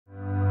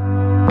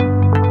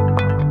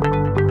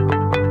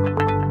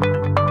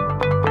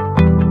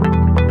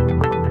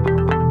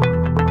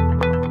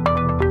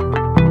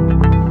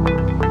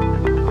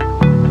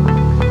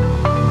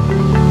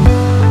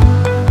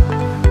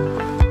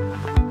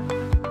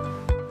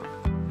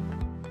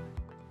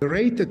The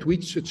rate at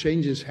which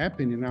changes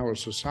happen in our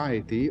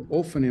society,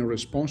 often in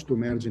response to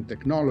emerging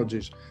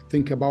technologies,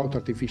 think about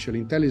artificial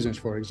intelligence,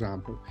 for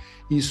example,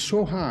 is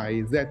so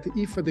high that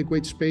if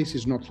adequate space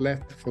is not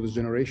left for the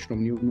generation of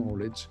new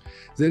knowledge,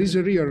 there is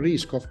a real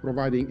risk of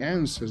providing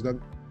answers that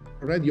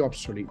are already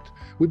obsolete,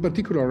 with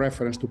particular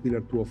reference to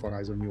Pillar 2 of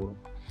Horizon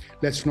Europe.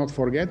 Let's not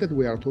forget that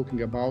we are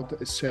talking about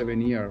a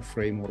 7-year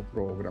framework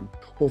program.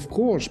 Of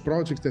course,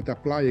 projects that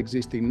apply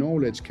existing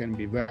knowledge can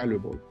be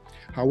valuable.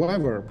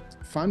 However,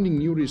 funding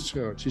new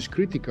research is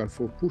critical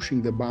for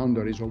pushing the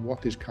boundaries of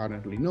what is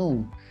currently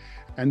known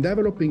and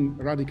developing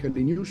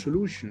radically new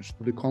solutions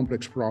to the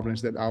complex problems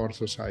that our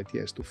society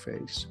has to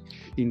face.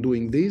 In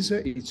doing this,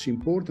 it's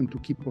important to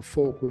keep a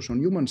focus on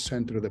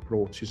human-centered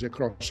approaches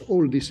across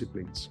all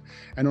disciplines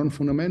and on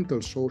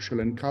fundamental social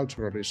and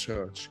cultural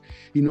research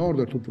in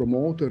order to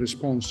promote a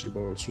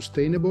responsible,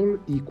 sustainable,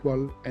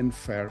 equal, and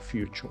fair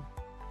future.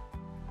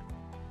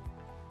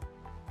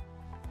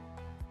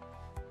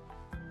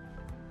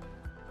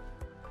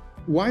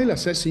 While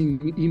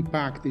assessing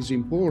impact is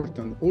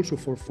important also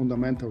for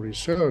fundamental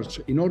research,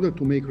 in order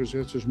to make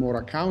researchers more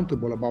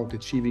accountable about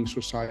achieving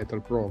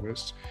societal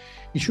progress,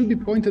 it should be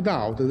pointed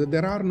out that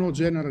there are no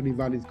generally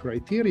valid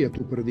criteria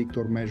to predict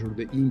or measure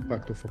the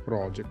impact of a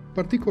project,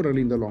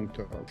 particularly in the long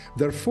term.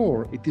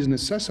 Therefore, it is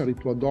necessary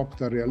to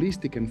adopt a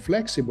realistic and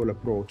flexible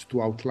approach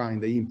to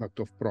outline the impact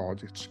of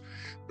projects,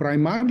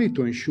 primarily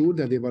to ensure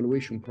that the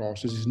evaluation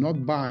process is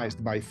not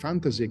biased by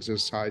fantasy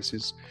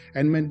exercises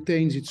and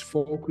maintains its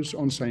focus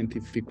on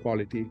scientific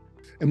quality.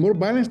 A more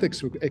balanced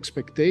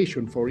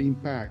expectation for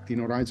impact in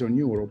Horizon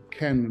Europe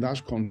can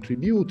thus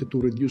contribute to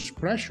reduce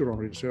pressure on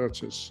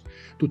researchers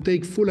to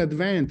take full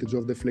advantage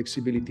of the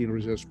flexibility in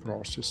research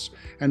process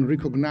and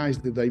recognize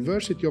the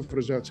diversity of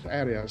research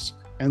areas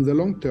and the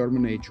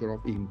long-term nature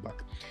of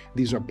impact.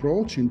 This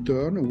approach, in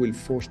turn, will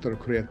foster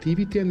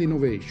creativity and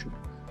innovation,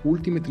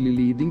 ultimately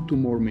leading to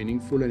more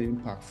meaningful and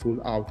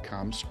impactful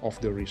outcomes of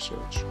the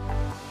research.